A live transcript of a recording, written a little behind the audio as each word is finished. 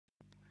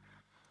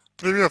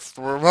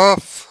Приветствую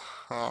вас,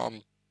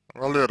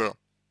 Валерия.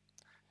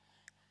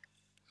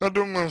 Я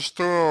думаю,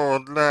 что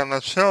для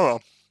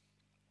начала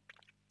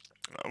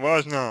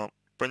важно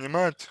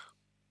понимать,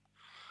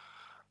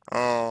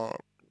 а,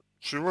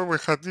 чего вы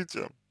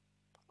хотите,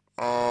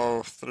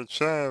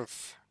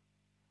 встречаясь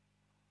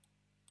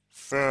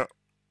с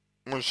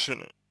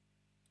мужчиной.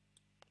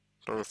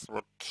 То есть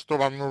вот что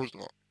вам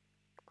нужно,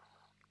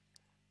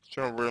 в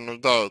чем вы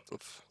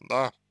нуждаетесь,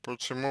 да,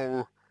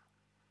 почему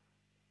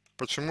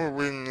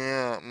вы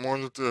не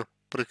можете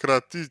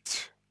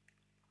прекратить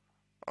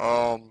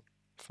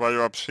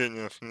свое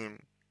общение с ним.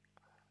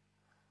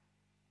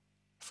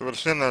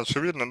 Совершенно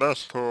очевидно, да,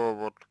 что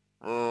вот,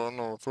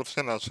 ну,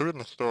 совершенно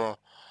очевидно, что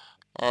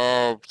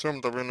в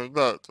чем-то вы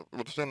нуждаетесь.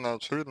 Совершенно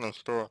очевидно,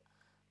 что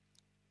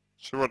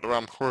чего-то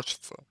вам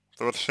хочется.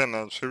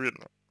 Совершенно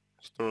очевидно,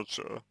 что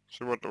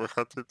чего-то вы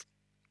хотите.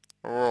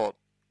 Вот.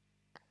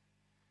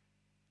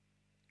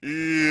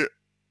 И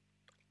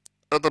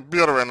это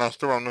первое, на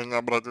что вам нужно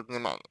обратить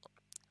внимание.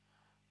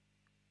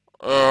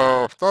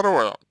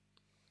 Второе,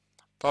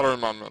 второй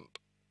момент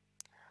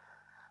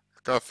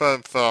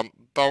касается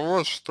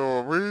того,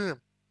 что вы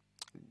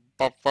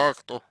по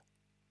факту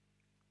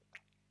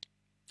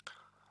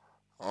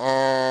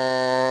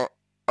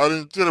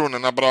ориентированы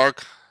на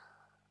брак,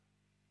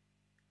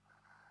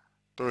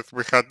 то есть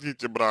вы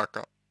хотите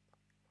брака.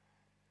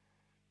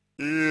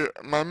 И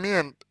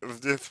момент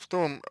здесь в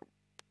том,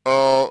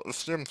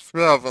 с чем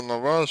связана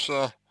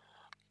ваша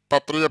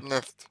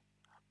потребность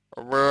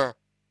в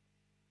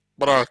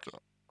браке.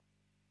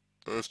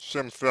 То есть с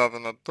чем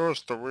связано то,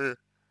 что вы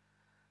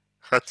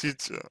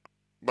хотите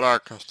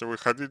брака, что вы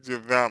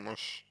хотите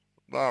замуж.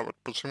 Да, вот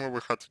почему вы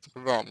хотите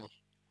замуж.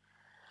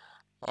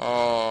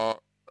 А,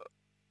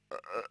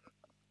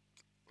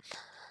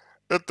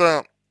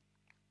 это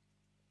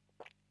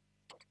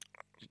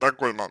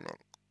такой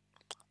момент.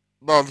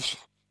 Дальше,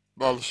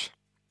 дальше.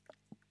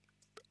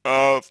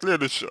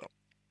 Следующее.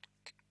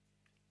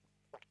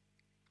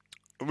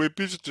 Вы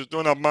пишете, что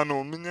он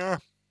обманул меня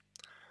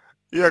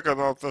и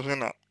оказался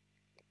женат.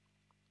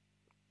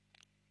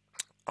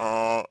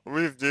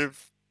 Вы здесь,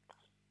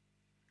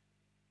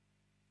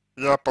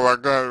 я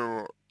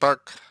полагаю,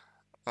 так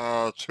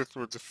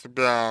чувствуете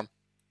себя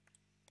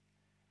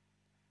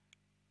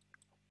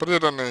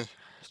преданной,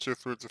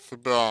 чувствуете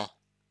себя,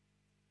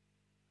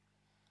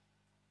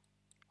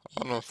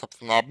 ну,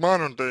 собственно,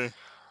 обманутой,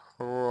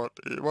 вот,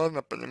 и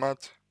важно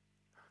понимать,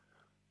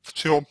 в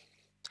чем,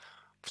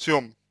 в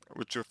чем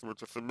вы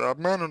чувствуете себя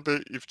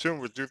обманутой и в чем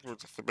вы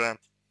чувствуете себя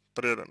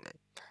преданной.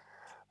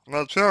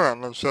 Сначала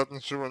начать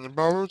ничего не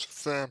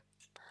получится,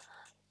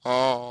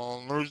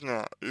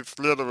 нужно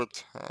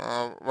исследовать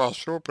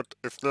ваш опыт,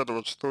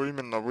 исследовать, что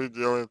именно вы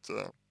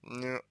делаете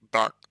не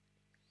так.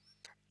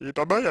 И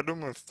тогда, я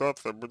думаю,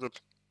 ситуация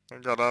будет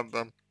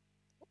гораздо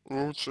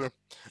лучше.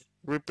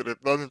 Вы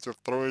перестанете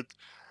строить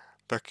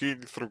такие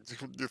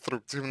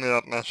деструктивные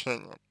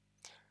отношения.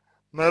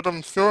 На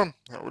этом все.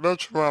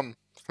 Удачи вам.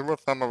 Всего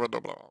самого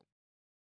доброго.